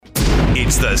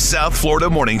It's the South Florida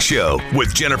Morning Show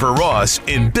with Jennifer Ross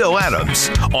and Bill Adams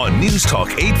on News Talk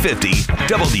 850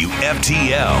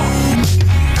 WFTL.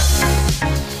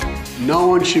 No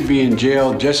one should be in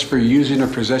jail just for using or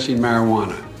possessing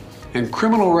marijuana. And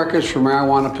criminal records for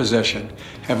marijuana possession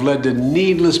have led to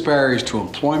needless barriers to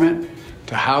employment,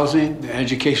 to housing, to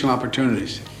educational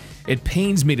opportunities. It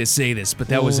pains me to say this, but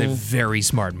that was a very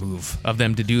smart move of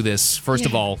them to do this. First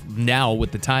of all, now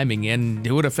with the timing and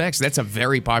who it affects, that's a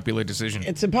very popular decision.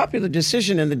 It's a popular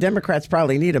decision, and the Democrats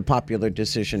probably need a popular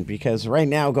decision because right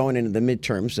now, going into the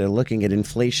midterms, they're looking at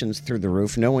inflation's through the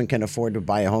roof. No one can afford to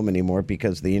buy a home anymore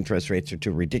because the interest rates are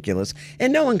too ridiculous.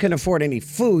 And no one can afford any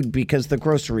food because the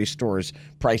grocery stores'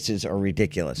 prices are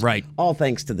ridiculous. Right. All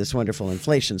thanks to this wonderful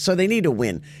inflation. So they need a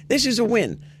win. This is a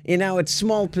win. You know, it's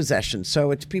small possession. So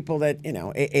it's people that, you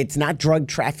know, it's not drug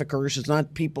traffickers. It's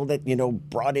not people that, you know,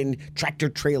 brought in tractor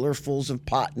trailer fulls of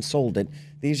pot and sold it.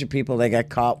 These are people that got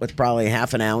caught with probably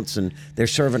half an ounce and they're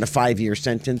serving a 5-year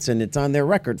sentence and it's on their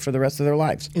record for the rest of their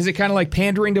lives. Is it kind of like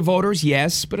pandering to voters?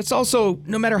 Yes. But it's also,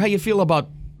 no matter how you feel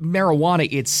about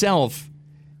marijuana itself,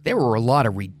 there were a lot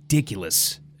of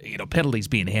ridiculous penalties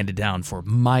being handed down for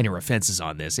minor offenses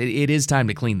on this. It is time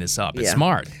to clean this up. It's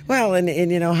smart. Well, and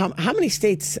you know, how many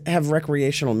states have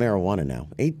recreational marijuana now?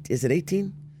 Is it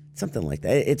 18? Something like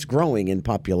that. It's growing in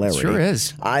popularity. It sure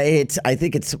is. I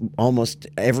think it's almost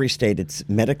every state it's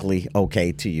medically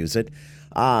okay to use it.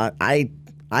 I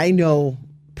know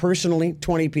personally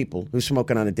 20 people who smoke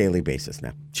it on a daily basis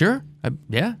now. Sure. I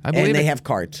believe it. And they have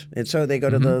carts. And so they go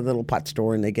to the little pot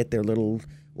store and they get their little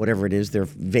whatever it is, their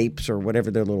vapes or whatever,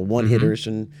 their little one-hitters,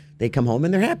 and they come home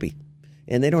and they're happy.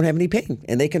 And they don't have any pain,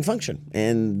 and they can function,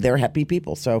 and they're happy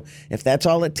people. So if that's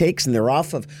all it takes, and they're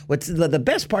off of what's the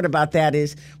best part about that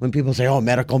is when people say, "Oh,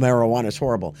 medical marijuana is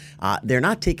horrible," they're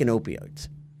not taking opioids.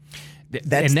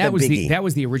 That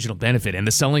was the original benefit, and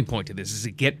the selling point to this is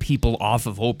to get people off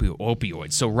of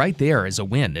opioids. So right there is a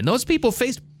win, and those people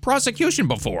faced prosecution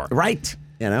before, right?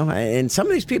 You know, and some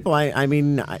of these people, I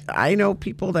mean, I know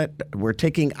people that were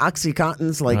taking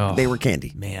OxyContins like they were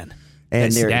candy. Man,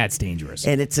 and that's dangerous.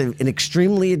 And it's an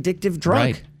extremely addictive drug,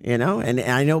 right. You know. And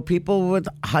I know people with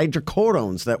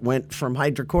hydrocodones that went from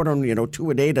hydrocodone, 2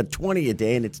 a day to 20 a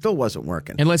day, and it still wasn't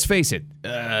working. And let's face it,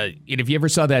 if you ever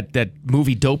saw that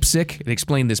movie Dope Sick, it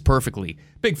explained this perfectly.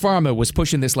 Big Pharma was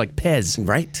pushing this like Pez.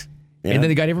 Right. Yeah. And then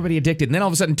they got everybody addicted, and then all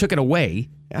of a sudden took it away.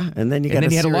 Yeah, and then you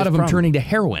had a lot of them turning to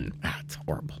heroin. It's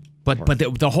horrible. But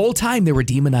the whole time they were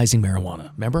demonizing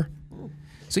marijuana. Remember?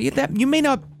 So you may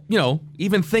not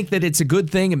even think that it's a good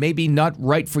thing and maybe not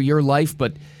right for your life,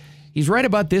 but he's right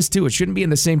about this too. It shouldn't be in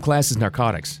the same class as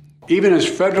narcotics. Even as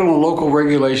federal and local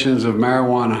regulations of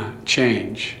marijuana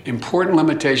change, important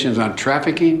limitations on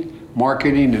trafficking,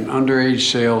 marketing, and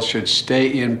underage sales should stay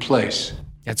in place.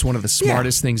 That's one of the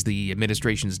smartest things the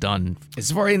administration's done,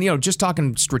 as far as, just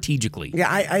talking strategically. Yeah,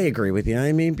 I agree with you.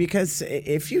 I mean, because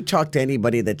if you talk to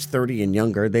anybody that's 30 and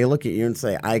younger, they look at you and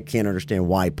say, I can't understand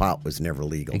why pot was never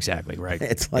legal. Exactly, right.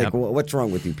 It's like, what's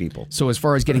wrong with you people? So as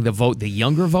far as getting the vote, the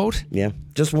younger vote? Yeah,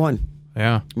 just one.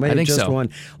 Yeah, maybe I think just so. One.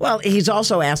 Well, he's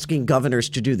also asking governors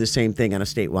to do the same thing on a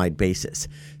statewide basis.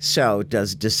 So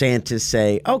does DeSantis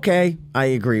say, okay, I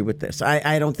agree with this?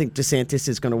 I don't think DeSantis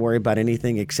is going to worry about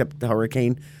anything except the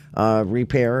hurricane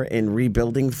repair and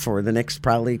rebuilding for the next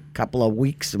probably couple of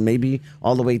weeks, maybe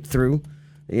all the way through,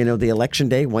 the election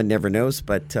day. One never knows,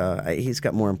 but he's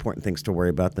got more important things to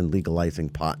worry about than legalizing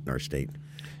pot in our state.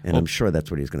 And I'm sure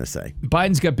that's what he's going to say.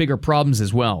 Biden's got bigger problems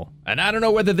as well. And I don't know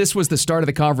whether this was the start of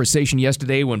the conversation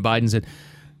yesterday when Biden said,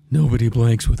 nobody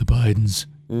blanks with the Bidens.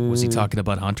 Was he talking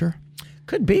about Hunter?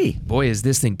 Could be. Boy, is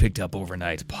this thing picked up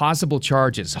overnight. Possible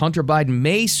charges. Hunter Biden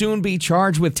may soon be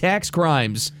charged with tax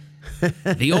crimes.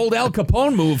 The old Al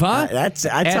Capone move, huh? That's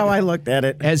how I looked at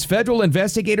it. As federal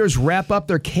investigators wrap up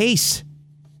their case.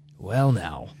 Well,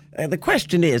 now. The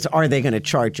question is, are they going to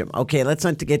charge him? Okay, let's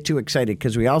not get too excited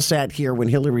because we all sat here when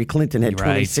Hillary Clinton had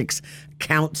 26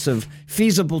 counts of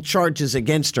feasible charges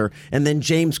against her, and then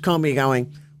James Comey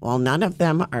going, well, none of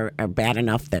them are bad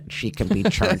enough that she can be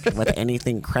charged with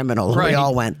anything criminal. Right. We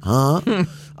all went, huh?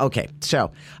 Okay,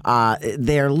 so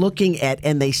they're looking at,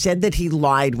 and they said that he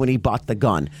lied when he bought the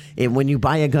gun. And when you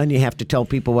buy a gun, you have to tell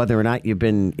people whether or not you've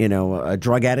been, a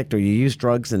drug addict or you use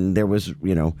drugs, and there was,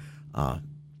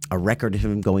 a record of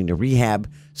him going to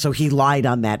rehab. So he lied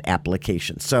on that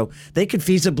application. So they could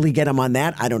feasibly get him on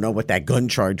that. I don't know what that gun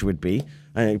charge would be.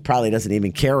 He probably doesn't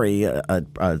even carry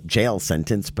a jail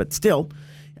sentence, but still,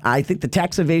 I think the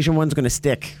tax evasion one's going to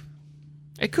stick.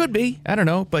 It could be. I don't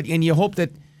know. And you hope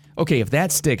that, okay, if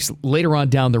that sticks later on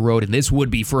down the road, and this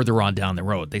would be further on down the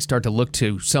road, they start to look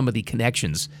to some of the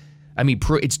connections I mean,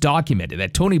 it's documented.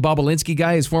 That Tony Bobulinski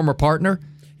guy, his former partner,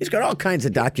 He's got all kinds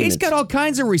of documents. he's got all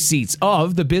kinds of receipts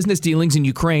of the business dealings in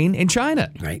Ukraine and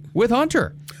China. Right. With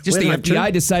Hunter. Just With the Hunter.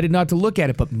 FBI decided not to look at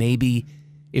it, but maybe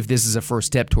if this is a first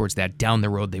step towards that, down the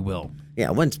road they will. Yeah,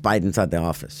 once Biden's out of the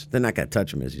office, they're not going to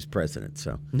touch him as he's president.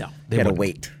 So No, they got to wouldn't.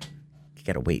 wait. You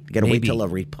got to wait. You got to wait Maybe. till a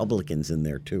Republican's in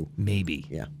there too. Maybe.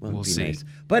 Yeah, we'll it'd be see. nice.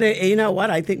 But you know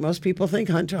what? I think most people think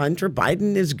Hunter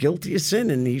Biden is guilty of sin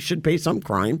and he should pay some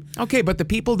crime. Okay, but the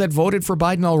people that voted for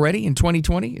Biden already in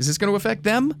 2020, is this going to affect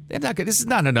them? They're not. This is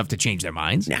not enough to change their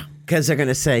minds. Yeah, because they're going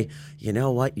to say, you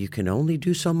know what? You can only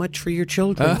do so much for your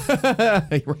children.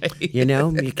 Right. You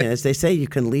know, you can, as they say, you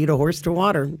can lead a horse to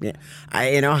water. Yeah.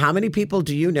 How many people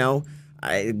do you know?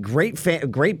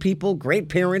 Great people, great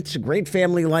parents, great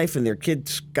family life, and their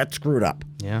kids got screwed up.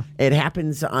 Yeah. It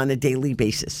happens on a daily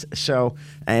basis. So,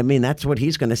 I mean, that's what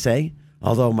he's going to say.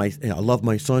 Although I love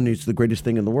my son, he's the greatest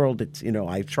thing in the world. It's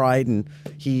I've tried, and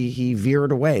he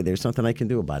veered away. There's nothing I can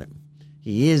do about it.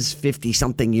 He is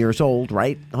 50-something years old,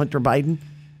 right, Hunter Biden?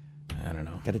 I don't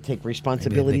know. Got to take Maybe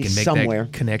responsibility they can make somewhere.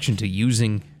 that connection to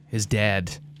using his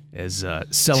dad as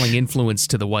selling influence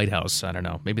to the White House. I don't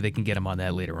know. Maybe they can get him on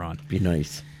that later on. Be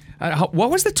nice. What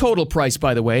was the total price,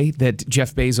 by the way, that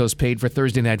Jeff Bezos paid for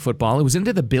Thursday Night Football? It was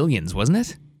into the billions, wasn't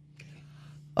it?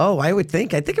 Oh, I would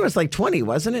think. I think it was like 20,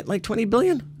 wasn't it? Like 20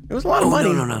 billion? It was a lot of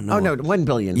money. No. Oh, no, 1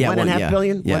 billion. Yeah, 1.5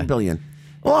 billion? Yeah. 1 billion.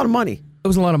 A lot of money. It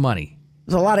was a lot of money.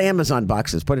 There's a lot of Amazon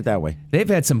boxes, put it that way. They've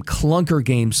had some clunker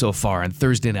games so far on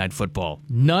Thursday Night Football.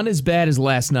 None as bad as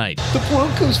last night. The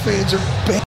Broncos fans are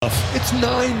bad. It's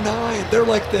 9-9. They're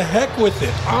like, the heck with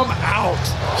it. I'm out.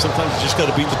 Sometimes you just got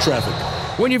to beat the traffic.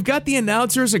 When you've got the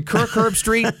announcers at Kirk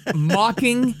Herbstreit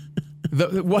mocking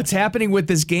what's happening with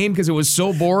this game because it was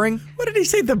so boring. What did he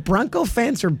say? The Bronco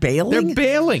fans are bailing? They're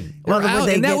bailing. Well, They're would out.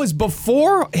 they And that get- was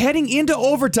before heading into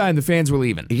overtime, the fans were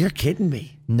leaving. You're kidding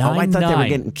me. I thought they were 9-9.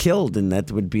 getting killed, and that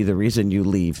would be the reason you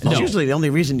leave. That's No. usually the only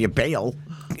reason you bail.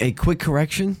 A quick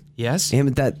correction. Yes?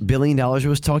 And that $1 billion I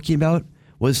was talking about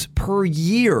was per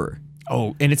year.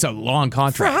 Oh, and it's a long For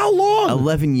contract. how long?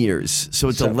 11 years. So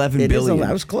it's 11 It is billion.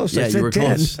 I was close. Yeah, I said you were 10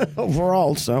 close.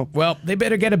 overall, so. Well, they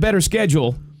better get a better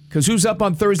schedule because who's up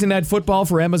on Thursday Night Football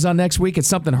for Amazon next week? It's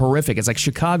something horrific. It's like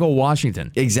Chicago,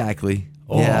 Washington. Exactly.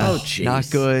 Oh, yeah, jeez. not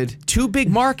good. Two big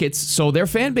markets, so their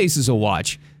fan bases will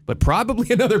watch, but probably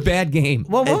another bad game.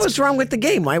 Well, what was wrong with the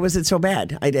game? Why was it so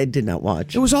bad? I did not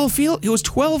watch. It was all field. It was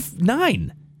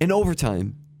 12-9. In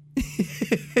overtime.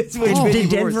 It's Did way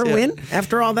Denver worse, yeah. win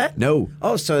after all that? No.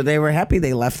 Oh, so they were happy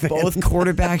they left. Both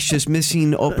quarterbacks just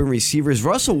missing open receivers.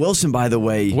 Russell Wilson, by the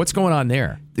way, What's going on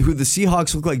there? who the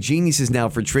Seahawks look like geniuses now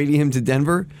for trading him to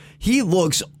Denver, he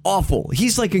looks awful.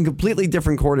 He's like a completely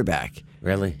different quarterback.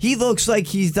 Really? He looks like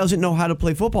he doesn't know how to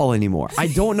play football anymore. I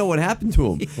don't know what happened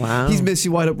to him. Wow. He's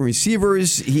missing wide open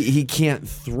receivers. He can't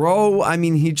throw. I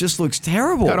mean, he just looks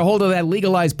terrible. Got a hold of that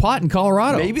legalized pot in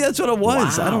Colorado. Maybe that's what it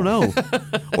was. I don't know.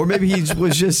 Or maybe he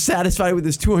was just satisfied with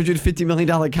his $250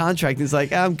 million contract. And he's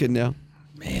like, I'm good now.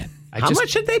 Man. How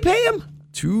much did they pay him?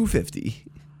 $250.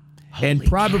 And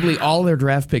probably all their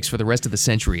draft picks for the rest of the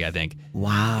century, I think.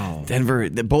 Wow. Denver,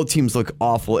 both teams look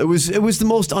awful. It was the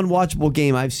most unwatchable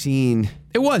game I've seen.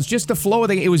 It was just the flow of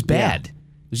the game. It was bad. It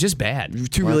was just bad.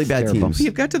 Two really bad terrible. teams.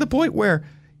 You've got to the point where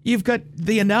you've got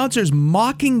the announcers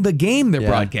mocking the game they're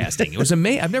broadcasting. It was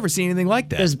amazing. I've never seen anything like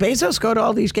that. Does Bezos go to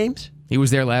all these games? He was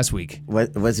there last week.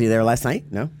 Was he there last night?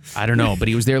 No. I don't know, but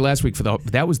he was there last week for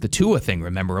that was the Tua thing,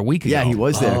 remember, a week ago. Yeah, he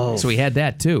was there. Oh. So he had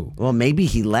that too. Well, maybe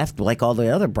he left like all the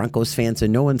other Broncos fans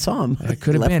and no one saw him. It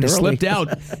could have been. It slipped out.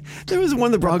 There was one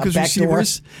of the Broncos Back door.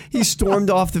 receivers. He stormed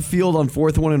off the field on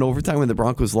 4th and 1 in overtime when the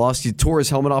Broncos lost. He tore his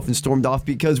helmet off and stormed off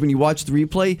because when you watch the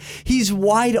replay, he's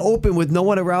wide open with no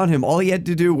one around him. All he had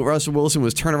to do with Russell Wilson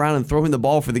was turn around and throw him the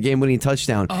ball for the game-winning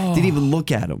touchdown. Didn't even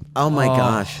look at him. Oh, my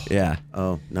gosh. Yeah.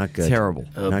 Oh, not good. Terrible.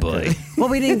 Not good. Well,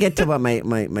 we didn't get to what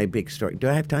my big story. Do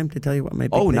I have time to tell you what my big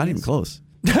Oh, thing not is? even close.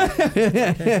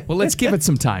 Well, let's give it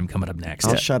some time coming up next.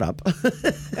 I'll shut up.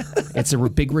 It's a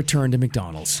big return to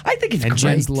McDonald's. I think it's and great.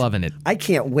 Jen's loving it. I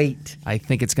can't wait. I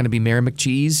think it's going to be Mary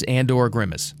McCheese and or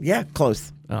Grimace. Yeah,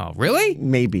 close. Oh, really?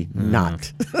 Maybe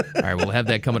not. All right, we'll have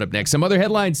that coming up next. Some other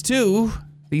headlines, too.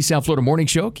 The South Florida Morning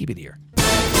Show. Keep it here.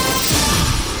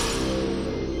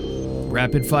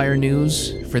 Rapid fire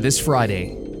news for this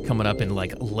Friday coming up in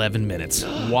like 11 minutes.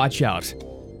 Watch out.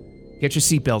 Get your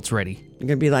seatbelts ready. You're going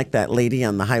to be like that lady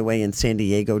on the highway in San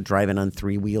Diego driving on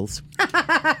 3 wheels.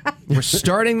 We're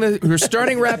starting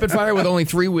rapid fire with only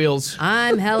 3 wheels.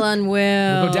 I'm Helen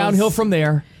Will. Go downhill from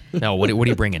there. No, what are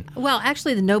you bringing? Well,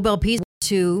 actually, the Nobel Peace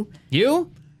to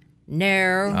You?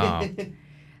 no.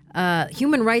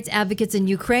 Human rights advocates in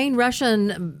Ukraine, Russia,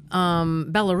 and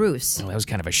Belarus. Oh, that was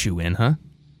kind of a shoe-in, huh?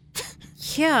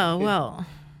 Yeah, well,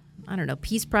 I don't know.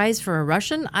 Peace Prize for a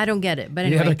Russian? I don't get it. But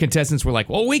anyway. The other contestants were like,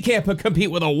 well, we can't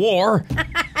compete with a war.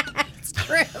 It's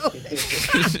true.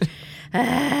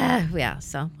 Yeah,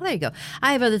 so well, there you go.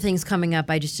 I have other things coming up.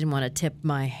 I just didn't want to tip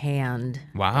my hand.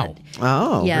 Wow.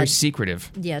 Oh. Yeah. Very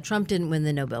secretive. Yeah, Trump didn't win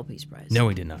the Nobel Peace Prize. No,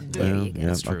 he did not. There you go.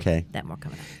 That's true. Okay. That more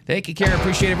coming up. Thank you, Kara.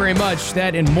 Appreciate it very much.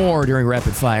 That and more during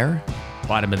Rapid Fire.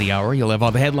 Bottom of the hour. You'll have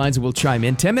all the headlines and we'll chime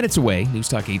in. 10 minutes away. News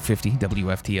Talk 850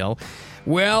 WFTL.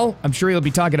 Well, I'm sure you'll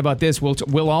be talking about this.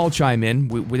 We'll all chime in.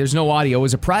 There's no audio. It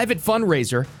was a private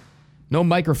fundraiser. No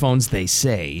microphones, they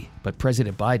say. But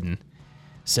President Biden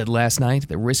said last night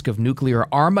the risk of nuclear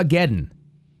Armageddon.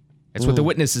 That's what the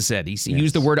witnesses said. He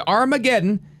used the word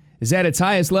Armageddon is at its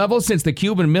highest level since the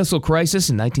Cuban Missile Crisis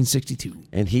in 1962.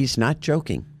 And he's not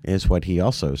joking, is what he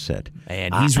also said.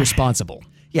 And he's responsible.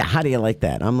 Yeah, how do you like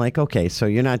that? I'm like, okay, so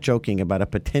you're not joking about a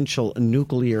potential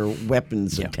nuclear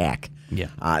weapons attack.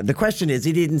 Yeah. The question is,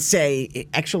 he didn't say,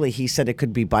 actually, he said it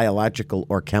could be biological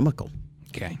or chemical.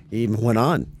 Okay. He even went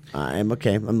on. I'm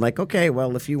like, okay,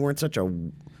 well, if you weren't such a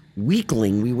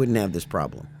weakling, we wouldn't have this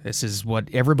problem. This is what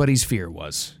everybody's fear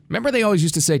was. Remember they always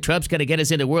used to say, Trump's going to get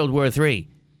us into World War III.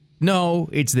 No,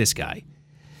 it's this guy.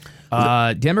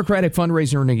 Democratic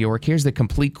fundraiser in New York. Here's the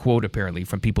complete quote, apparently,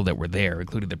 from people that were there,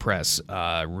 including the press,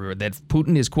 that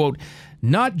Putin is, quote,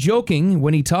 not joking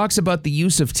when he talks about the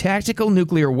use of tactical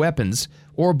nuclear weapons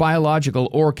or biological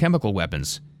or chemical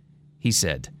weapons, he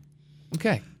said.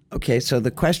 Okay. Okay, so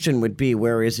the question would be,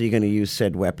 where is he going to use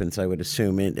said weapons, I would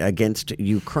assume, against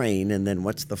Ukraine, and then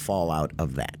what's the fallout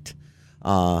of that?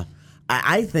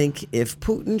 I think if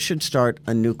Putin should start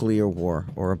a nuclear war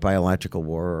or a biological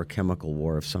war or a chemical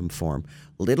war of some form,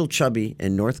 little Chubby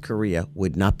in North Korea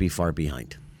would not be far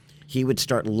behind. He would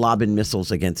start lobbing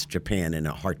missiles against Japan in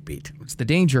a heartbeat. It's the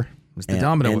danger. It's the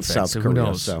domino and effect. South So Korea, who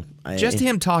knows? so Just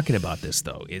him talking about this,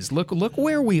 though, is look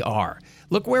where we are.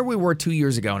 Look where we were 2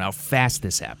 years ago and how fast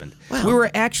this happened. Well, we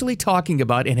were actually talking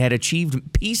about and had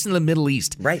achieved peace in the Middle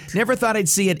East. Right. Never thought I'd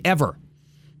see it ever.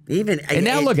 And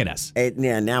now look at us.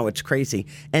 Now it's crazy.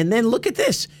 And then look at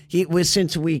this.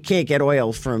 Since we can't get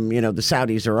oil from the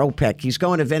Saudis or OPEC, he's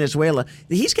going to Venezuela.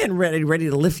 He's getting ready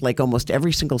to lift like almost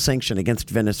every single sanction against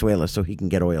Venezuela so he can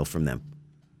get oil from them.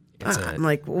 I'm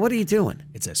like, what are you doing?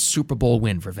 It's a Super Bowl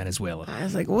win for Venezuela. I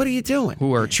was like, what are you doing?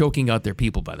 Who are choking out their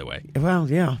people, by the way. Well,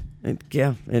 yeah.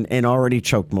 And already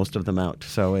choked most of them out.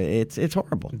 So it's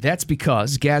horrible. That's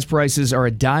because gas prices are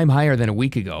a dime higher than a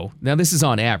week ago. Now, this is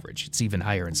on average. It's even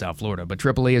higher in South Florida. But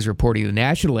AAA is reporting the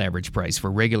national average price for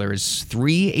regular is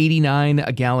 $3.89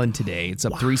 a gallon today. It's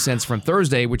up 3 cents from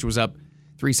Thursday, which was up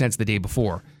 3 cents the day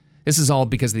before. This is all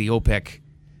because of the OPEC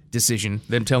decision,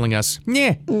 them telling us,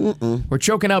 we're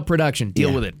choking out production.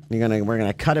 Deal with it. We're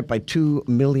gonna cut it by 2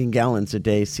 million gallons a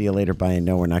day. See you later. Bye. And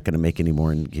no, we're not going to make any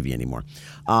more and give you any more.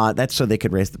 That's so they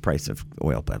could raise the price of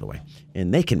oil, by the way,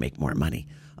 and they can make more money.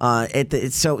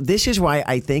 So this is why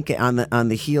I think on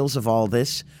the heels of all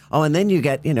this. Oh, and then you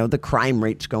get the crime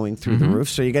rates going through the roof.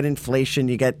 So you get inflation.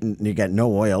 You get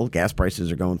no oil. Gas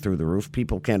prices are going through the roof.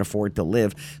 People can't afford to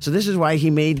live. So this is why he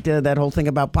made that whole thing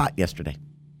about pot yesterday.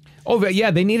 Oh, yeah,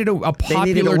 they needed a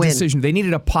popular decision. They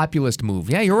needed a populist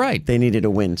move. Yeah, you're right. They needed a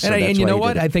win. So and you know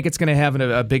what? I think it's going to have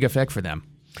a big effect for them.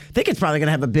 I think it's probably going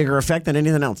to have a bigger effect than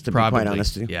anything else, to be quite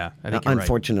honest with you. Yeah, I think you're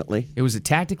unfortunately. Right. It was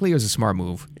tactically, it was a smart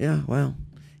move. Yeah, well,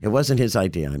 it wasn't his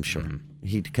idea, I'm sure.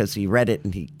 Because he read it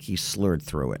and he slurred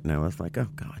through it. And I was like, oh,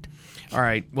 God. All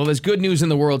right. Well, there's good news in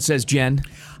the world, says Jen.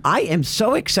 I am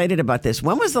so excited about this.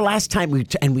 When was the last time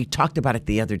we talked about it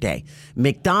the other day?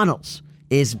 McDonald's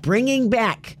is bringing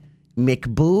back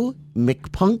McBoo,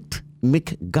 McPunked,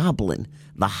 McGoblin,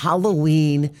 the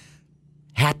Halloween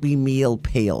Happy Meal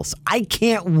pails. I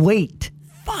can't wait.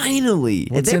 Finally.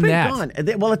 What's in that? Gone.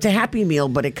 Well, it's a Happy Meal,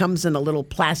 but it comes in a little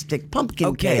plastic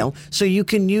pumpkin pail, so you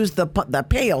can use the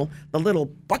pail, the little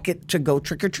bucket, to go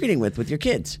trick-or-treating with your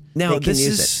kids. Now, this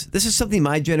is something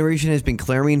my generation has been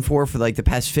clamoring for like the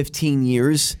past 15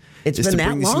 years. It's been that to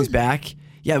bring these long? things back.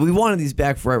 Yeah, we wanted these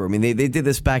back forever. I mean, they did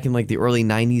this back in like the early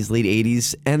 90s, late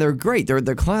 80s, and they're great. They're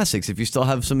classics. If you still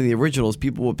have some of the originals,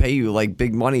 people will pay you like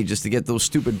big money just to get those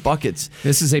stupid buckets.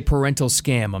 This is a parental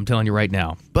scam, I'm telling you right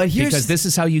now. Because this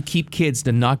is how you keep kids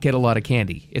to not get a lot of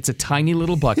candy. It's a tiny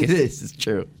little bucket. It is. It's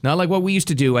true. Not like what we used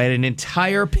to do. I had an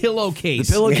entire pillowcase.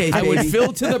 The pillowcase, I would baby.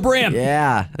 fill to the brim.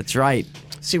 Yeah, that's right.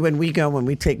 See, when we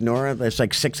take Nora, there's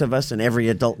like 6 of us, and every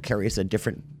adult carries a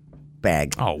different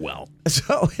bag. Oh, well.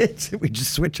 So we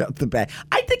just switch up the bag.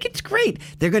 I think it's great.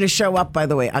 They're going to show up, by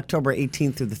the way, October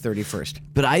 18th through the 31st.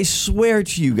 But I swear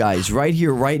to you guys, right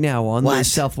here, right now, on What? the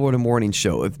South Florida Morning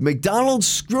Show, if McDonald's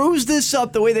screws this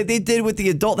up the way that they did with the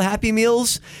adult Happy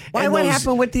Meals, Why? and What those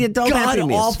happened with the adult Happy Meals?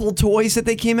 god-awful toys that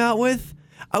they came out with,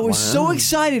 I was so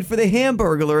excited for the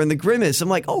Hamburglar and the Grimace. I'm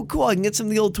like, oh, cool, I can get some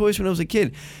of the old toys when I was a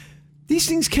kid. These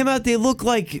things came out, they look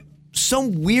like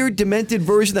some weird demented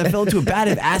version that fell into a vat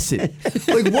of acid.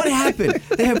 Like, what happened?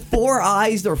 They have 4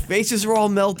 eyes, their faces are all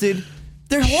melted.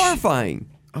 They're horrifying.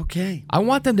 Okay. I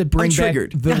want them to bring back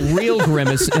triggered. the real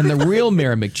Grimace and the real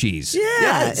Mayor McCheese. Yeah,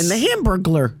 Yes. and the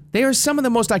Hamburglar. They are some of the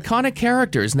most iconic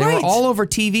characters, and they Right. were all over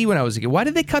TV when I was a kid. Why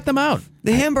did they cut them out?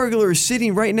 The Hamburglar is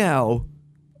sitting right now.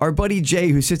 Our buddy Jay,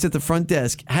 who sits at the front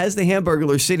desk, has the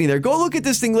Hamburglar sitting there. Go look at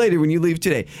this thing later when you leave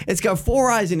today. It's got 4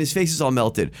 eyes and his face is all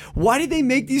melted. Why did they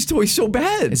make these toys so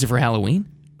bad? Is it for Halloween?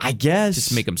 I guess.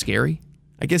 Just make them scary?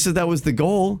 I guess that was the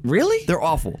goal. Really? They're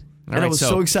awful. And I right, was so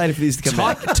so excited for these to come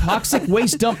back. Toxic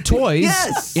waste dump toys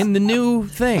Yes. in the new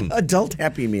thing. Adult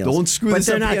Happy Meals. Don't screw but this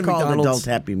they're up not again, called McDonald's. Adult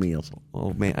Happy Meals.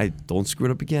 Oh, man, I don't screw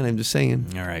it up again. I'm just saying.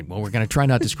 All right, well, we're going to try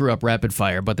not to screw up rapid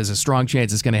fire, but there's a strong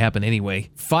chance it's going to happen anyway.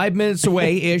 5 minutes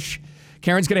away-ish.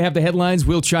 Karen's going to have the headlines.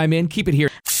 We'll chime in. Keep it here.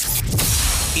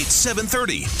 It's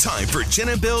 7:30. Time for Jen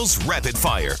and Bill's Rapid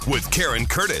Fire with Karen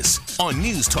Curtis on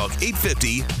News Talk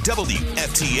 850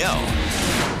 WFTL.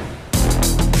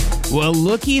 Well,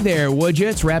 looky there, would you?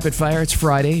 It's rapid fire. It's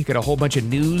Friday. You got a whole bunch of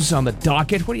news on the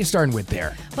docket. What are you starting with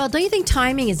there? Well, don't you think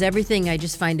timing is everything? I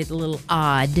just find it a little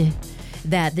odd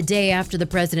that the day after the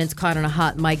president's caught on a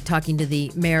hot mic talking to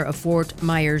the mayor of Fort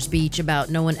Myers Beach about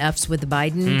no one F's with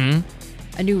Biden,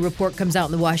 a new report comes out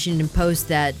in the Washington Post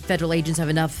that federal agents have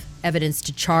enough evidence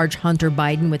to charge Hunter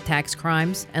Biden with tax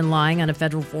crimes and lying on a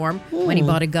federal form when he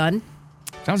bought a gun.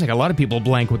 Sounds like a lot of people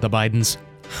blank with the Bidens.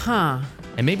 Huh.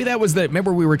 And maybe that was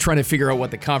remember we were trying to figure out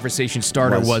what the conversation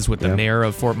starter was with the mayor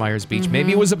of Fort Myers Beach.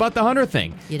 Maybe it was about the Hunter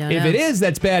thing. You don't If know. it is,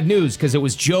 that's bad news because it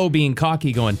was Joe being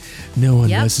cocky going, no one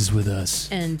Yep. messes with us.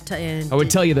 And I would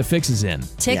tell you the fix is in.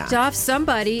 ticked off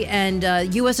somebody. And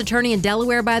U.S. Attorney in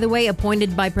Delaware, by the way,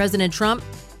 appointed by President Trump,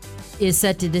 is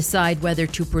set to decide whether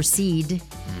to proceed.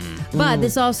 But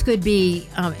this also could be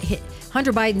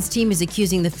Hunter Biden's team is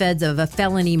accusing the feds of a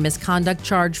felony misconduct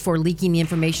charge for leaking the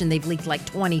information they've leaked like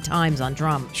 20 times on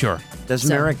Trump. Sure. Does So-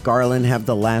 Merrick Garland have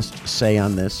the last say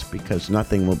on this? Because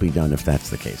nothing will be done if that's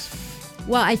the case.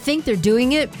 Well, I think they're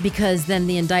doing it because then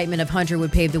the indictment of Hunter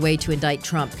would pave the way to indict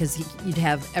Trump because you'd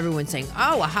have everyone saying,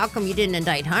 oh, well, how come you didn't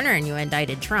indict Hunter and you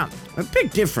indicted Trump? A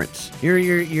big difference.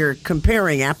 You're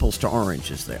comparing apples to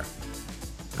oranges there.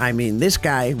 I mean, this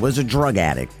guy was a drug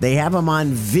addict. They have him on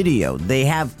video. They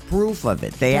have proof of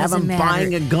it. They have Doesn't him matter.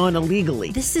 buying a gun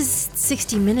illegally. This is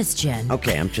 60 Minutes, Jen.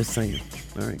 Okay, I'm just saying.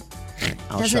 All right.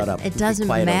 I'll Doesn't- shut up. it Be doesn't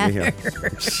quiet over matter.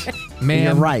 here. Ma'am,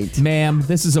 You're right. Ma'am,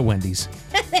 this is a Wendy's.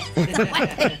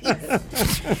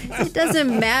 It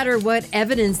doesn't matter what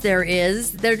evidence there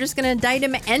is. They're just going to indict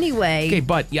him anyway. Okay,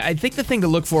 but yeah, I think the thing to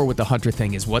look for with the Hunter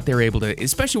thing is what they're able to,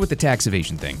 especially with the tax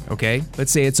evasion thing, okay?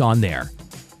 Let's say it's on there.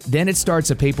 Then it starts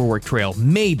a paperwork trail,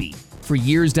 maybe, for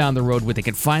years down the road where they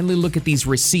can finally look at these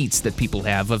receipts that people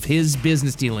have of his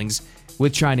business dealings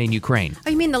with China and Ukraine.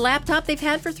 Oh, you mean the laptop they've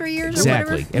had for 3 years or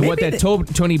Exactly. whatever? And what Maybe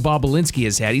that Tony Bobolinsky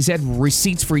has had, he's had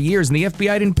receipts for years, and the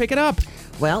FBI didn't pick it up.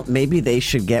 Well, maybe they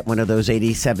should get one of those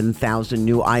 87,000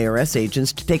 new IRS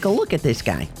agents to take a look at this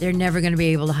guy. They're never going to be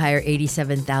able to hire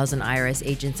 87,000 IRS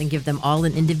agents and give them all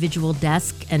an individual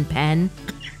desk and pen.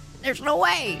 There's no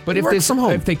way. But Work from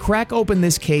home. if they crack open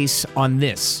this case on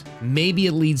this, maybe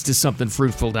it leads to something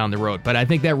fruitful down the road. But I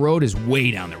think that road is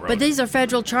way down the road. But these are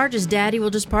federal charges. Daddy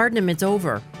will just pardon him. It's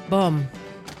over. Boom.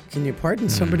 Can you pardon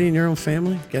somebody in your own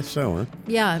family? Guess so, huh?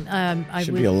 Yeah, I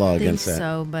Should would be a law think against that.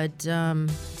 so. But,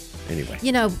 Anyway.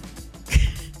 you know,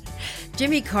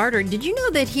 Jimmy Carter, did you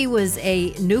know that he was a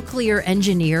nuclear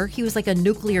engineer? He was like a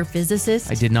nuclear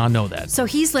physicist. I did not know that. So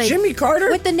he's like Jimmy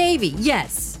Carter? with the Navy,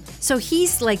 yes. So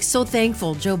he's like so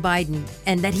thankful, Joe Biden,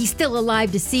 and that he's still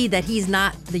alive to see that he's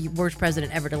not the worst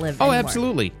president ever to live. Oh, anymore.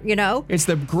 absolutely. You know, It's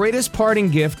the greatest parting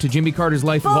gift to Jimmy Carter's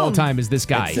life of all Boom. time is this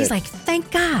guy. That's he's it. like,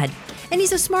 thank God, and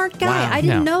he's a smart guy. Wow. I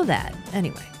didn't No. know that.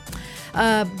 Anyway,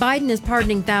 Biden is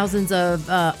pardoning thousands of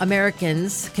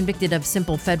Americans convicted of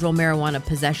simple federal marijuana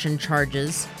possession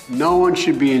charges. No one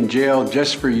should be in jail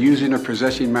just for using or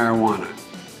possessing marijuana.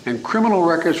 And criminal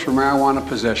records for marijuana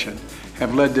possession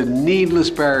have led to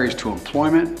needless barriers to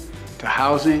employment, to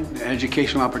housing, and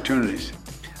educational opportunities.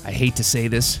 I hate to say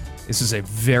this. This is a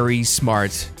very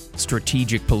smart,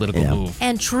 strategic political move.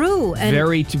 And true. And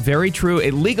Very true.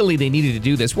 Legally, they needed to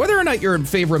do this. Whether or not you're in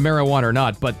favor of marijuana or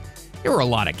not, but There were a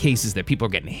lot of cases that people are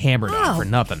getting hammered on for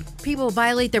nothing. People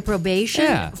violate their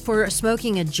probation for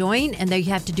smoking a joint, and they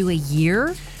have to do a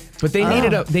year. But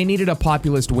they needed a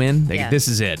populist win. This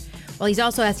is it. Well, he's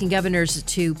also asking governors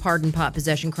to pardon pot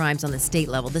possession crimes on the state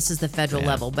level. This is the federal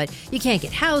level, but you can't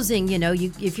get housing.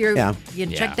 If you're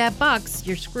check that box,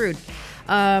 you're screwed.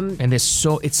 And it's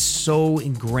so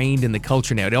ingrained in the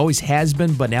culture now. It always has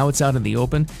been, but now it's out in the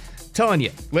open. Telling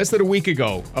you, less than a week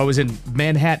ago, I was in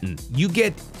Manhattan. You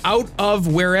get out of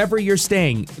wherever you're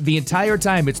staying, the entire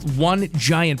time it's one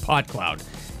giant pot cloud.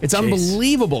 It's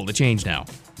unbelievable the change now.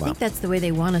 I think that's the way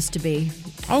they want us to be.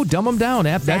 Oh, dumb them down.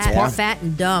 That's fat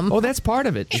and dumb. Oh, that's part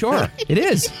of it. Sure, it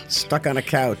is. Stuck on a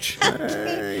couch.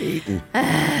 Eating.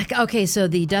 Okay, so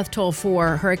the death toll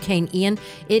for Hurricane Ian,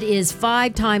 it is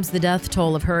 5 times the death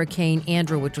toll of Hurricane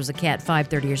Andrew, which was a Cat 5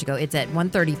 30 years ago. It's at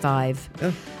 135.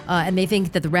 And they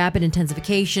think that the rapid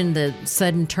intensification, the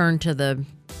sudden turn to the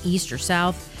east or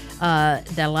south,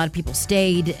 that a lot of people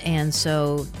stayed, and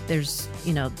so there's,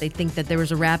 they think that there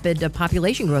was a rapid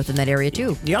population growth in that area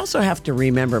too. You also have to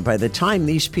remember, by the time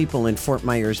these people in Fort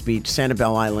Myers Beach,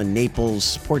 Sanibel Island,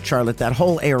 Naples, Port Charlotte, that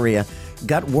whole area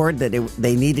got word that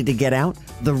they needed to get out,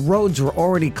 the roads were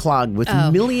already clogged with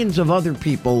millions of other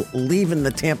people leaving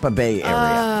the Tampa Bay area.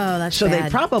 Oh, that's so bad. they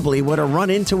probably would have run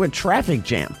into a traffic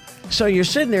jam. So you're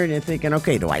sitting there and you're thinking,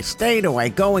 okay, do I stay? Do I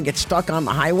go and get stuck on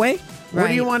the highway? Where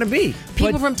do you want to be?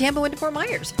 People from Tampa went to Fort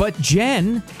Myers. But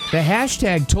Jen, the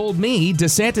hashtag told me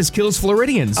DeSantis kills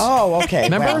Floridians. Oh, okay.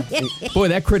 Remember? Boy,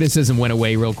 that criticism went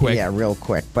away real quick. Yeah, real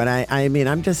quick. But I mean,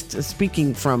 I'm just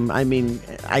speaking from,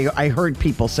 I heard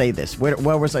people say this.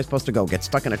 Where was I supposed to go? Get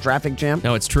stuck in a traffic jam?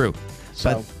 No, it's true.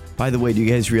 So. By the way, do you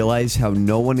guys realize how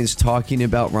no one is talking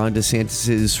about Ron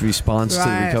DeSantis' response to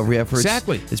the recovery efforts?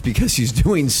 Exactly. It's because he's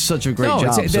doing such a great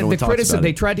job. The criticism,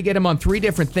 they tried to get him on 3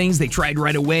 different things. They tried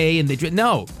right away, and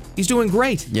he's doing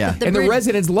great. Yeah. The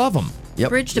residents love him. The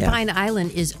bridge to Pine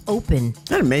Island is open. Isn't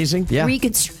that amazing? Yeah.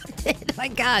 Reconstructed. My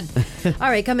God.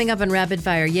 All right, coming up on Rapid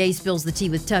Fire, Ye spills the tea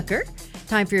with Tucker.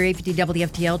 Time for your 850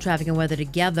 WFTL traffic and weather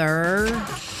together.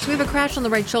 So we have a crash on the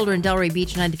right shoulder in Delray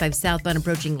Beach, 95 southbound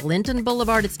approaching Linton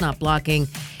Boulevard. It's not blocking.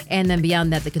 And then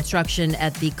beyond that, the construction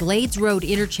at the Glades Road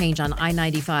interchange on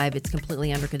I-95. It's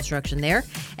completely under construction there.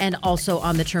 And also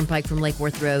on the turnpike from Lake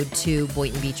Worth Road to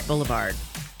Boynton Beach Boulevard.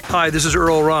 Hi, this is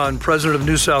Earl Ron, president of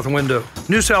New South Window.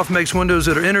 New South makes windows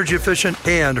that are energy efficient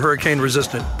and hurricane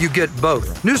resistant. You get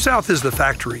both. New South is the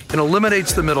factory and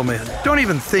eliminates the middleman. Don't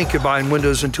even think of buying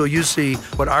windows until you see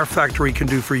what our factory can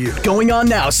do for you. Going on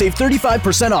now. Save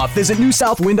 35% off. Visit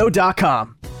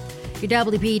newsouthwindow.com. Your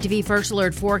WPTV First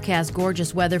Alert forecast,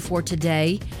 gorgeous weather for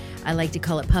today. I like to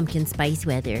call it pumpkin spice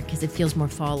weather because it feels more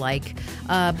fall-like.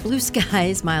 Blue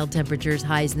skies, mild temperatures,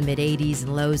 highs in the mid-80s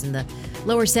and lows in the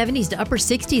lower 70s to upper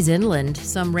 60s inland.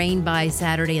 Some rain by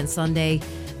Saturday and Sunday,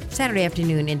 Saturday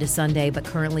afternoon into Sunday, but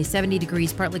currently 70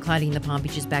 degrees, partly cloudy in the Palm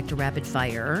Beaches. Back to rapid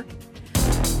fire.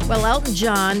 Well, Elton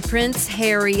John, Prince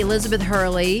Harry, Elizabeth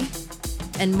Hurley,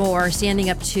 and more standing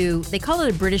up to, they call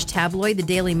it a British tabloid, the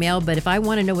Daily Mail, but if I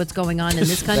want to know what's going on in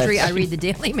this country, I read the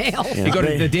Daily Mail. Yeah. You go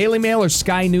to the Daily Mail or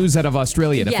Sky News out of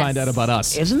Australia to find out about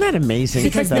us. Isn't that amazing?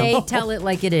 Because they tell it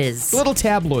like it is. A little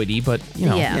tabloidy, but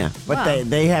Yeah. But Wow.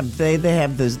 they have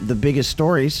the biggest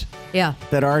stories Yeah.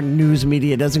 that our news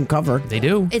media doesn't cover. They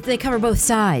do. They cover both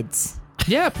sides.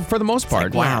 Yeah, for the most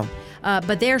part. Wow.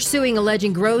 But they're suing,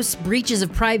 alleging gross breaches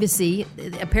of privacy.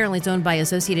 Apparently, it's owned by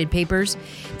Associated Papers.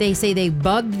 They say they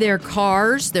bugged their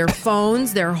cars, their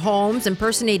phones, their homes,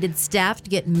 impersonated staff to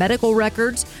get medical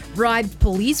records, bribed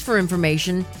police for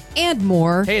information, and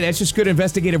more. Hey, that's just good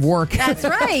investigative work. That's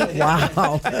right.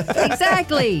 Wow.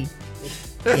 Exactly.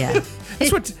 Yeah.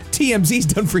 That's what TMZ's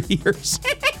done for years.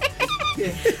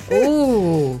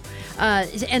 Ooh.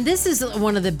 And this is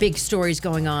one of the big stories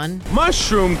going on.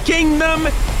 Mushroom Kingdom,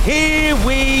 here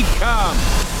we come.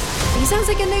 He sounds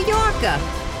like a New Yorker.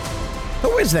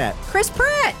 Who is that? Chris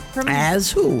Pratt from As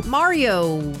who?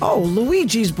 Mario. Oh,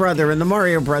 Luigi's brother in the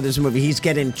Mario Brothers movie. He's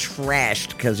getting trashed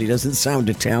because he doesn't sound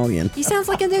Italian. He sounds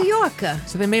like a New Yorker.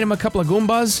 So they made him a couple of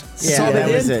Goombas? Yeah, That's all they that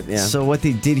did? was it. Yeah. So what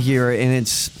they did here, and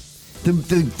it's the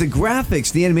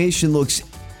graphics, the animation looks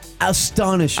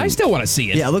astonishing. I still want to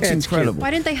see it. Yeah, it looks It's incredible. Why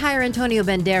didn't they hire Antonio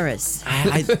Banderas?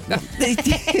 They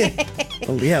did.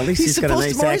 Well, yeah, at least he's got a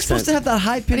nice Mario's supposed accent. to have that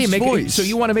high How do you pitched make voice. it? So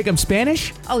you want to make him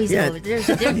Spanish? Oh, he's Yeah. there's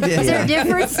a difference. Is there a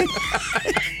difference?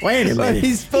 Wait a minute.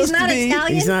 He's supposed not to be.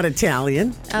 Italian? He's not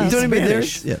Italian. Oh. He's Don't even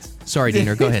Spanish. Yes. Sorry,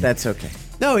 Diener, go ahead. That's okay.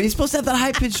 No, he's supposed to have that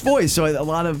high pitched voice. So a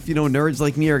lot of nerds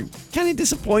like me are kind of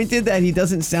disappointed that he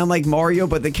doesn't sound like Mario,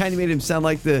 but they kind of made him sound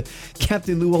like the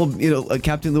Captain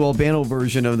Lou Albano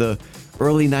version of the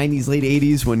early 90s, late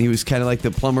 80s when he was kind of like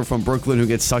the plumber from Brooklyn who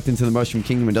gets sucked into the Mushroom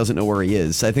Kingdom and doesn't know where he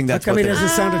is. I think that's How come what he doesn't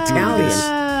sound Italian?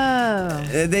 Oh.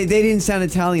 They didn't sound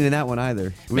Italian in that one either.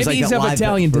 It was Maybe like he's a of live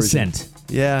Italian version. descent.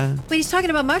 Yeah. But he's talking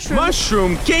about mushrooms.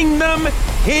 Mushroom Kingdom,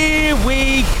 here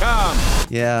we come.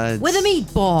 Yeah. With a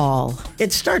meatball.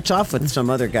 It starts off with some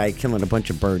other guy killing a bunch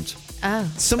of birds.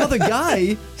 Oh. Some other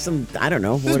guy. I don't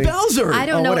know. It's Bowser. I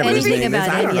don't know whatever his anything name is.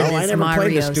 about I don't any know. of I this never played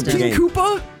Mario this stupid stuff. game.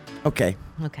 Koopa? Okay.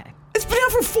 Okay. It's been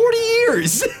out for 40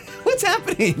 years. What's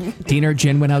happening? Tina,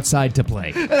 Jen went outside to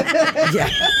play. Yeah.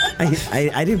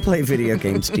 I didn't play video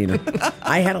games, Tina.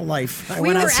 I had a life. I We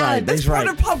went were outside. out. That's It's part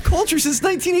right. of pop culture since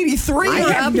 1983. I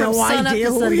were have up no from sun up idea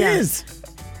to who he sundown. is.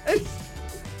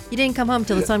 You didn't come home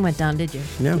till the sun went down, did you?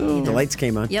 No, the lights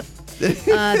came on. Yep.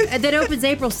 That opens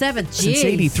April 7th. Jeez. Since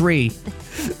 83.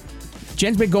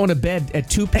 Jen's been going to bed at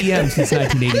 2 p.m. since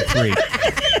 1983.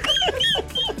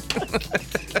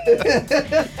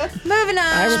 Moving on.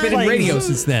 I've been in radio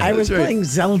since then. I was That's right. playing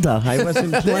Zelda. I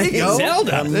wasn't playing go.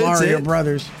 Zelda. That's Mario it.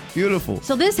 Brothers. Beautiful.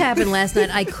 So this happened last night.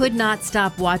 I could not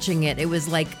stop watching it. It was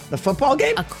like The football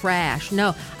game? a crash.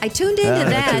 No, I tuned into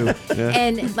that,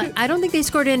 and like, I don't think they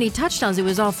scored any touchdowns. It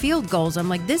was all field goals. I'm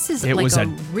like, this is It like was a a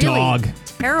really dog.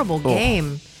 terrible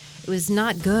game. It was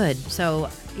not good. So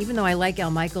even though I like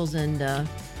Al Michaels and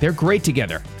They're great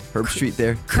together. Herb Street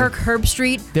there. Herb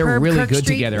Street, They're Herb really Kirk good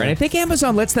Street. together. And I think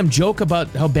Amazon lets them joke about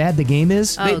how bad the game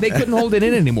is. Oh. They couldn't hold it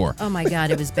in anymore. Oh my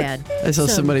God, it was bad. I saw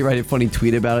So- somebody write a funny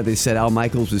tweet about it. They said Al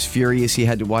Michaels was furious he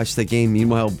had to watch the game.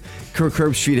 Meanwhile,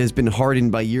 Herb Street has been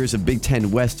hardened by years of Big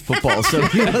Ten West football, so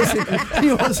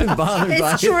he wasn't bothered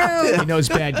by It's it. true. He knows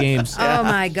bad games. Oh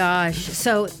my gosh.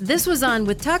 So this was on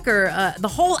with Tucker the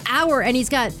whole hour, and he's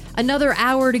got another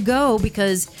hour to go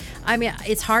because, I mean,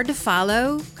 it's hard to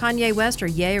follow Kanye West or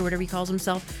Ye or whatever he calls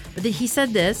himself. But he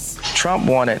said this, Trump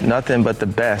wanted nothing but the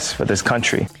best for this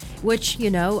country. which, you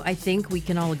know, I think we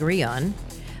can all agree on.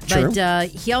 True. But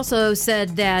he also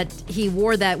said that he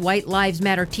wore that White Lives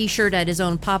Matter t-shirt at his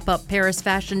own pop-up Paris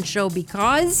fashion show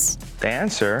because... The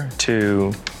answer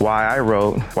to why I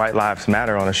wrote White Lives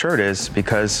Matter on a shirt is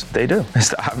because they do. It's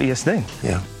the obvious thing.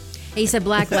 Yeah. He said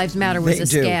Black Lives Matter was They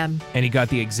a do. scam. And he got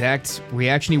the exact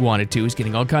reaction he wanted to. He's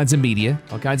getting all kinds of media,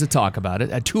 all kinds of talk about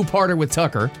it. A two-parter with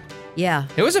Tucker. Yeah.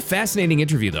 It was a fascinating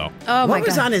interview, though. Oh my What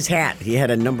was God. on his hat? He had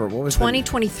a number. What was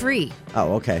 2023.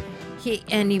 Oh, okay.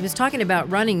 He was talking about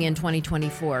running in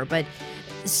 2024, but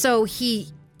so he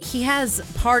has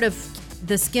part of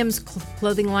the Skims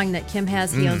clothing line that Kim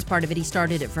has. He owns part of it. He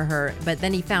started it for her, but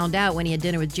then he found out when he had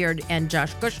dinner with Jared and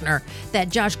Josh Kushner that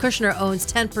Josh Kushner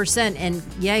owns 10% and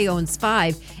Ye owns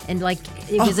 5%, and like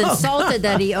he was insulted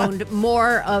that he owned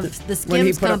more of the Skims When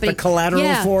he put up company. the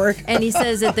collateral for it? And he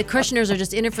says that the Kushners are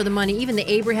just in it for the money. Even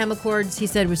the Abraham Accords, he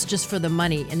said, was just for the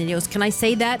money. And then he goes, "Can I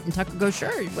say that?" And Tucker goes,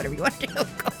 "Sure, whatever you want to do.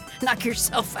 Go knock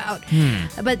yourself out."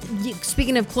 But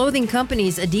speaking of clothing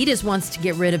companies, Adidas wants to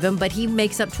get rid of him, but he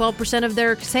makes up 12% of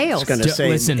their I sales. was going to say,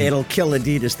 Listen. it'll kill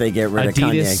Adidas they get rid of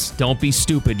Kanye. Adidas, don't be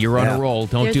stupid. You're on Yeah. a roll.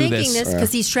 Don't They're do thinking this this.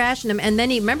 because he's trashing them, and then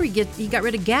he got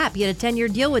rid of Gap. He had a 10-year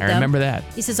deal with I them. remember that.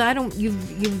 He says, you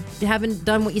haven't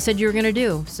done what you said you were going to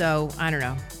do." So I don't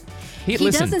know. He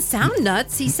Listen, doesn't sound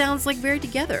nuts. He sounds like very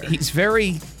together. He's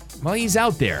he's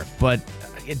out there, but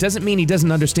it doesn't mean he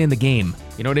doesn't understand the game.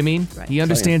 You know what I mean? Right. He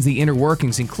understands the inner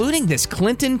workings, including this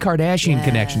Clinton-Kardashian Yeah.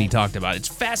 connection he talked about. It's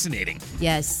fascinating.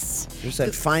 Yes. There's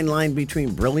that fine line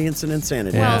between brilliance and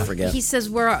insanity. Well, Don't forget. he says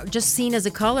we're just seen as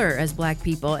a color as black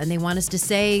people, and they want us to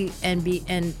say and be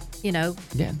and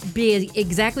be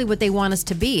exactly what they want us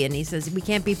to be. And he says we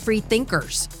can't be free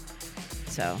thinkers.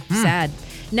 So sad.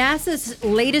 NASA's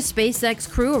latest SpaceX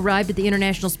crew arrived at the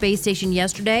International Space Station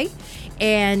yesterday,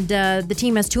 and the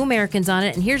team has 2 Americans on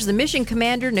it. And here's the mission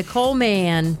commander, Nicole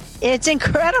Mann. It's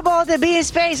incredible to be in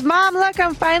space. Mom, look,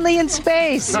 I'm finally in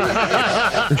space.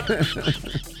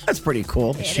 That's pretty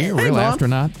cool. Is she a real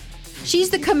astronaut? She's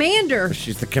the commander.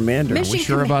 She's the commander. Mission Are we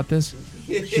sure about this?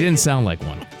 She didn't sound like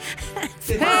one.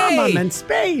 Mom, I'm in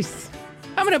space.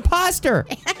 I'm an imposter.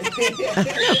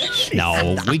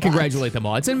 No, we congratulate them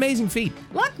all. It's an amazing feat.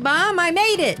 Look, Mom, I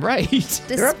made it. Right. To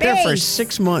They're up there for space.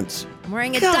 6 months. I'm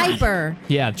wearing a God. diaper.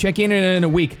 Yeah, check in a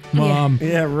week. Mom,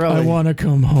 Yeah, really. I want to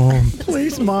come home.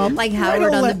 Please, Mom. Like write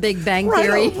Howard a on le- The Big Bang write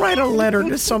Theory. Write a letter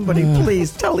to somebody,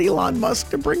 please. Tell Elon Musk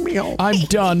to bring me home. I'm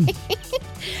done.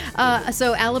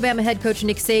 So Alabama head coach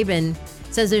Nick Saban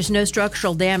says there's no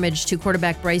structural damage to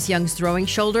quarterback Bryce Young's throwing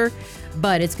shoulder,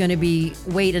 but it's going to be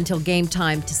wait until game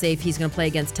time to say if he's going to play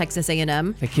against Texas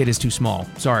A&M. That kid is too small.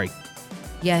 Sorry.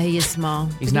 Yeah, he is small.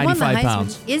 He's He won the 95 Heisman.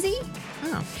 pounds. Is he?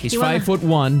 Oh. He's He won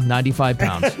 5'1", 95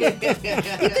 pounds. You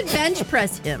could bench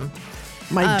press him.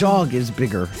 My dog is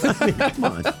bigger. I mean, come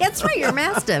on. That's right, you're a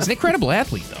mastiff. He's an incredible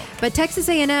athlete, though. But Texas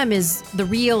A&M is the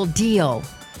real deal.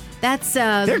 That's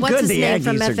They're what's good. his The name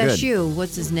from Aggies are good. FSU?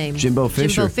 What's his name? Jimbo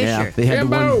Fisher. Fisher. Yeah, they had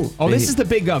Jimbo! the one. This is the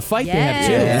big fight they have,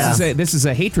 too. Yes. This is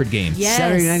a hatred game. Yes.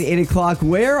 Saturday night, 8 o'clock.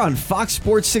 Where? On Fox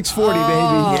Sports 640, baby.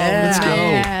 Yeah. Let's go.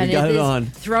 Man, We got it is on.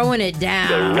 Throwing it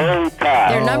down.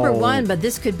 They're number one, but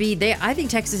this could be. I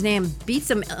think Texas A&M beats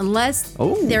them unless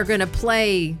they're going to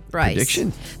play Bryce.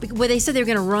 Prediction? Well, they said they were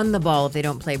going to run the ball if they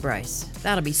don't play Bryce.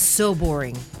 That'll be so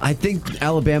boring. I think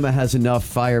Alabama has enough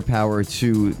firepower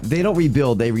to. They don't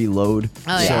rebuild, they reload. Oh,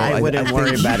 Yeah, So I wouldn't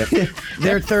worry about it.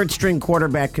 Their third-string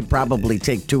quarterback could probably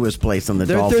take Tua's place on the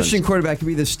Their Dolphins. third-string quarterback could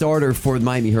be the starter for the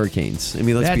Miami Hurricanes. I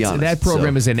mean, let's be honest. That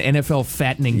program is an NFL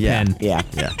fattening pen. Yeah.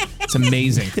 It's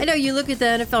amazing. I know you look at the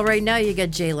NFL right now. You got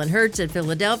Jalen Hurts at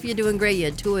Philadelphia doing great. You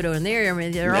had Tua in there. I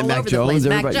mean, they're all Mac over Jones, the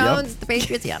place. Mac everybody, Jones, the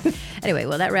Patriots. Yeah. Anyway,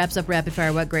 well, that wraps up Rapid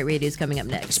Fire. What great radio is coming up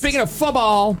next? Speaking of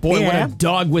football, boy, what a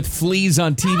dog with fleas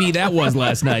on TV that was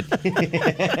last night.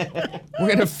 We're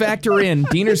going to factor in,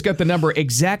 Diener's got the number,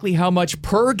 exactly how much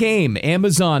per game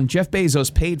Amazon, Jeff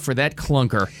Bezos, paid for that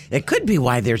clunker. It could be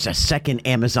why there's a second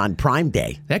Amazon Prime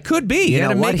Day. That could be. You to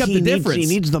know make what? up He the needs, difference. he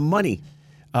needs the money.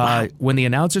 When the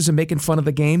announcers are making fun of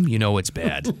the game, you know it's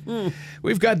bad.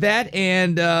 We've got that,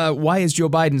 and why is Joe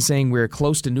Biden saying we're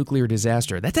close to nuclear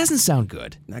disaster? That doesn't sound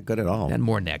good. Not good at all. And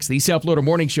more next. The South Florida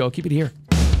Morning Show. Keep it here.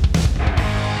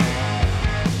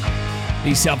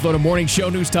 The South Florida Morning Show,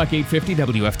 News Talk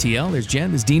 850 WFTL. There's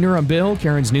Jen, there's Diener, I'm Bill.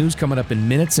 Karen's news coming up in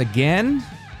minutes again.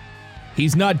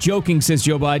 He's not joking, says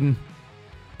Joe Biden.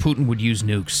 Putin would use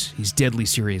nukes. He's deadly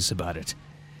serious about it.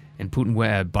 And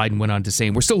Biden went on to say,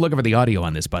 and we're still looking for the audio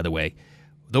on this, by the way,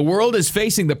 the world is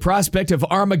facing the prospect of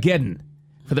Armageddon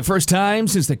for the first time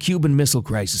since the Cuban Missile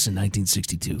Crisis in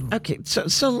 1962. Okay,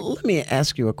 so let me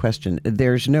ask you a question.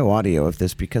 There's no audio of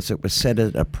this because it was said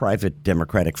at a private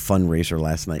Democratic fundraiser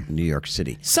last night in New York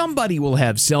City. Somebody will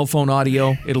have cell phone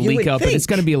audio. It'll leak up, and it's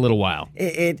going to be a little while.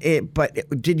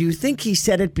 But did you think he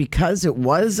said it because it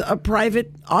was a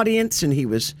private audience and he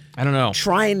was I don't know,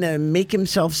 trying to make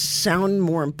himself sound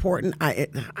more important?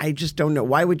 I just don't know.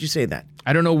 Why would you say that?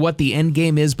 I don't know what the end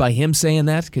game is by him saying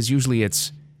that, because usually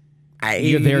it's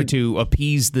you're there to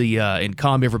appease the and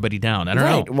calm everybody down. I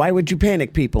don't know. Why would you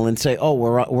panic people and say, "Oh,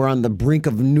 we're on the brink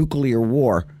of nuclear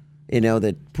war"? You know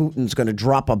that Putin's going to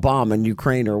drop a bomb in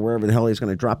Ukraine or wherever the hell he's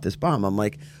going to drop this bomb. I'm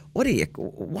like,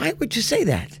 why would you say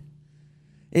that?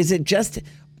 Is it just?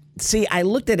 See, I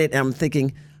looked at it and I'm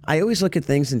thinking. I always look at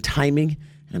things in timing.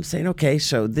 And I'm saying, okay,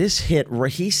 so this hit,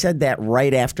 he said that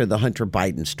right after the Hunter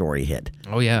Biden story hit.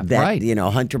 Oh, yeah, that, right. You know,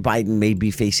 Hunter Biden may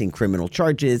be facing criminal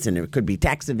charges, and it could be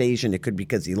tax evasion. It could be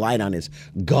because he lied on his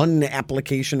gun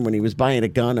application when he was buying a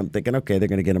gun. I'm thinking, okay, they're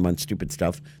going to get him on stupid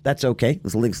stuff. That's okay.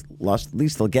 At least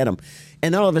they'll get him.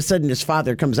 And all of a sudden, his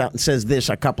father comes out and says this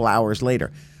a couple hours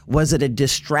later. Was it a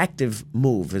distractive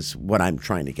move is what I'm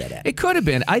trying to get at. It could have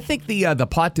been. I think the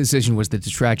pot decision was the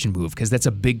distraction move because that's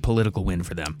a big political win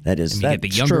for them. That is. I mean, you get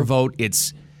the younger vote.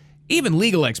 It's even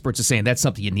legal experts are saying that's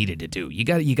something you needed to do. You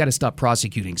got to stop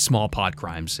prosecuting small pot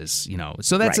crimes, as you know.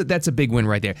 So that's a big win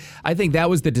right there. I think that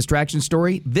was the distraction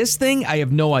story. This thing, I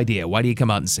have no idea. Why do you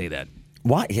come out and say that?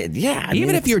 Why? Yeah.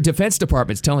 Even if your Defense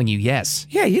Department's telling you yes.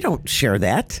 Yeah, you don't share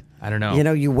that. I don't know. You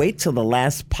know, you wait till the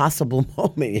last possible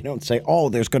moment. You don't say, "Oh,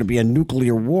 there's going to be a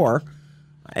nuclear war."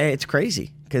 It's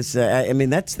crazy because I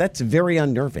mean that's very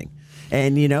unnerving.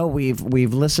 And you know, we've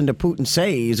listened to Putin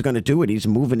say he's going to do it. He's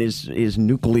moving his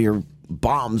nuclear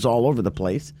bombs all over the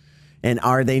place. And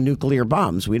are they nuclear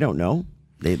bombs? We don't know.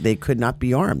 They could not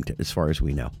be armed, as far as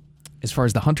we know. As far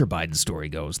as the Hunter Biden story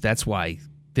goes, that's why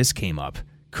this came up.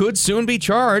 Could soon be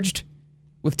charged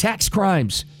with tax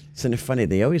crimes. Isn't it funny?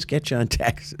 They always get you on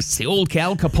taxes. It's the old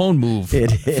Al Capone move.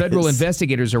 It is. Federal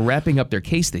investigators are wrapping up their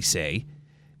case, they say.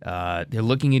 They're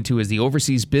looking into as the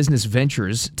overseas business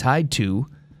ventures tied to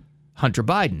Hunter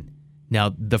Biden.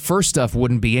 Now, the first stuff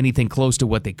wouldn't be anything close to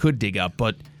what they could dig up,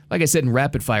 but like I said in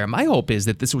Rapid Fire, my hope is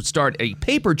that this would start a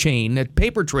paper chain, a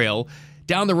paper trail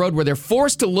down the road where they're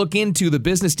forced to look into the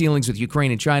business dealings with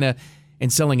Ukraine and China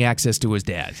and selling access to his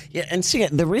dad. Yeah, and see,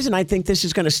 the reason I think this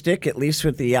is going to stick, at least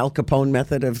with the Al Capone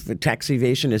method of tax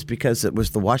evasion, is because it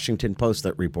was the Washington Post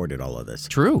that reported all of this.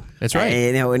 True, that's right.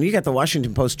 You know, when you got the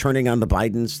Washington Post turning on the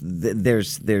Bidens,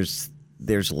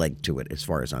 there's leg to it as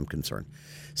far as I'm concerned.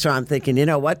 So I'm thinking, you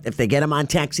know what? If they get him on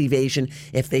tax evasion,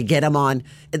 if they get him on...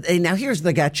 Now, here's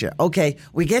the gotcha. Okay,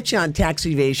 we get you on tax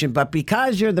evasion, but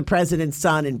because you're the president's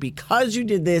son and because you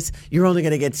did this, you're only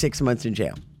going to get 6 months in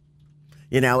jail.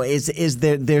 Is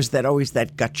there's that always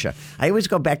that gotcha. I always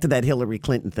go back to that Hillary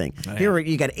Clinton thing. Oh, yeah. Here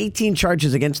you got 18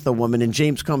 charges against the woman and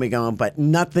James Comey going, but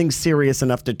nothing serious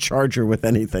enough to charge her with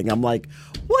anything. I'm like,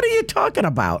 what are you talking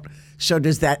about? So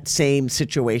does that same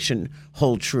situation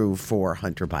hold true for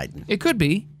Hunter Biden? It could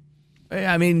be.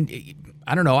 I mean,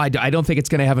 I don't know. I don't think it's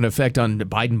going to have an effect on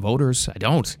Biden voters. I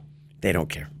don't. They don't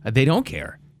care. They don't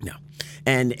care. No.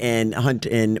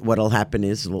 And what'll happen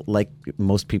is, like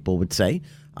most people would say,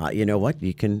 you know what?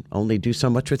 You can only do so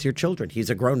much with your children. He's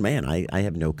a grown man. I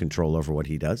have no control over what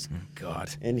he does.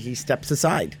 God. And he steps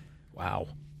aside. Wow.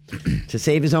 To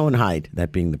save his own hide,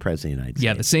 that being the president of the United States.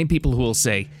 Yeah, the same people who will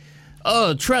say,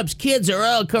 oh, Trump's kids are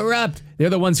all corrupt. They're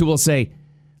the ones who will say,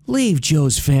 leave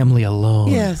Joe's family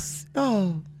alone. Yes.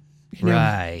 Oh.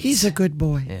 Right. He's a good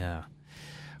boy. Yeah.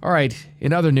 All right.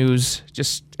 In other news,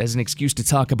 just as an excuse to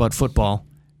talk about football,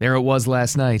 there it was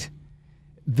last night.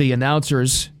 The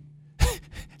announcers,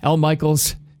 Al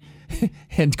Michaels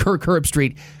and Kirk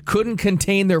Herbstreit, couldn't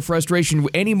contain their frustration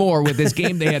anymore with this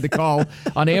game they had to call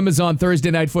on Amazon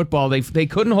Thursday Night Football. They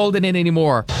couldn't hold it in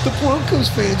anymore. The Broncos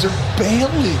fans are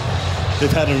bailing.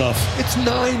 They've had enough. It's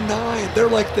 9-9. They're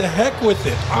like, the heck with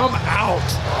it. I'm out.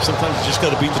 Sometimes you just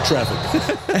got to beat the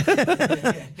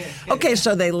traffic. Okay,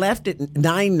 so they left it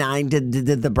 9-9.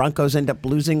 Did the Broncos end up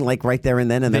losing like right there and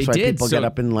then? And that's why people got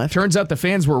up and left? Turns out the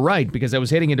fans were right because I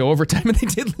was heading into overtime and they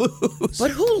did lose.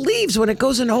 But who leaves when it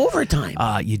goes into overtime?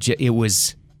 It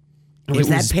was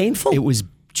that painful? It was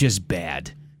just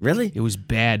bad. Really? It was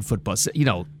bad football. So,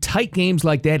 tight games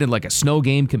like that and like a snow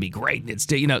game can be great.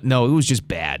 No, it was just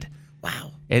bad.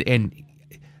 Wow. And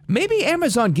maybe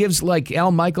Amazon gives like Al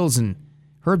Michaels and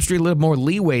Herbstreit a little more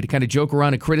leeway to kind of joke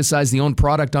around and criticize the own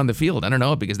product on the field. I don't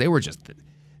know, because they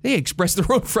expressed their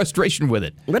own frustration with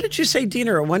it. What did you say,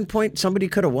 Diener? At one point, somebody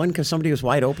could have won because somebody was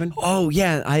wide open? Oh,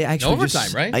 yeah. I actually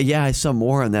overtime, right? Yeah, I saw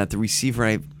more on that. The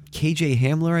receiver, KJ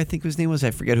Hamler, I think his name was.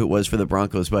 I forget who it was for the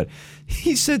Broncos, but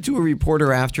he said to a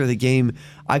reporter after the game,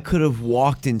 I could have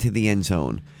walked into the end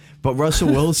zone. But Russell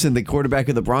Wilson, the quarterback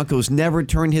of the Broncos, never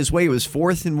turned his way. It was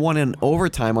 4th and 1 in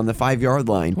overtime on the 5-yard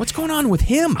line. What's going on with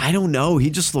him? I don't know.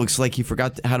 He just looks like he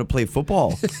forgot how to play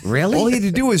football. Really? All he had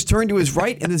to do was turn to his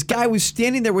right, and this guy was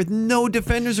standing there with no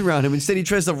defenders around him. Instead, he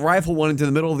tries to rifle one into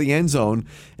the middle of the end zone,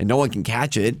 and no one can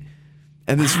catch it.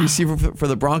 And this receiver for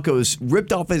the Broncos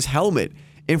ripped off his helmet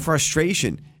in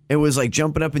frustration. It was like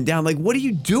jumping up and down. Like, what are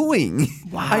you doing?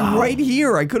 Wow. I'm right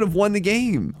here. I could have won the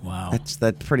game. Wow. That's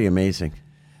pretty amazing.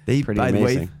 By the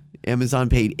way, Amazon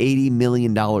paid $80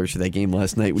 million for that game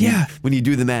last night when you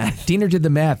do the math. Diener did the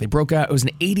math. They broke out. It was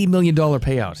an $80 million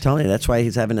payout. Telling you, that's why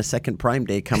he's having a second Prime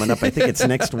Day coming up. I think it's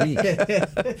next week.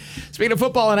 Speaking of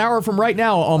football, an hour from right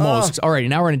now, almost. All right,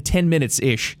 an hour and 10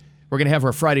 minutes-ish. We're going to have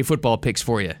our Friday football picks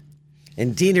for you.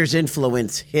 And Diener's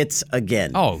influence hits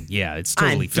again. Oh, yeah, it's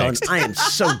totally fixed. I am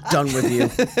so done with you.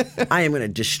 I am going to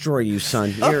destroy you,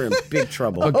 son. You're in big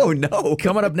trouble. Oh, no.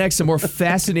 Coming up next, some more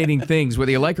fascinating things,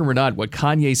 whether you like them or not, what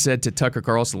Kanye said to Tucker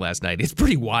Carlson last night. It's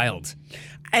pretty wild.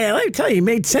 Hey, let me tell you, it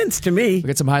made sense to me. We'll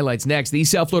get some highlights next. The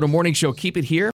East South Florida Morning Show. Keep it here.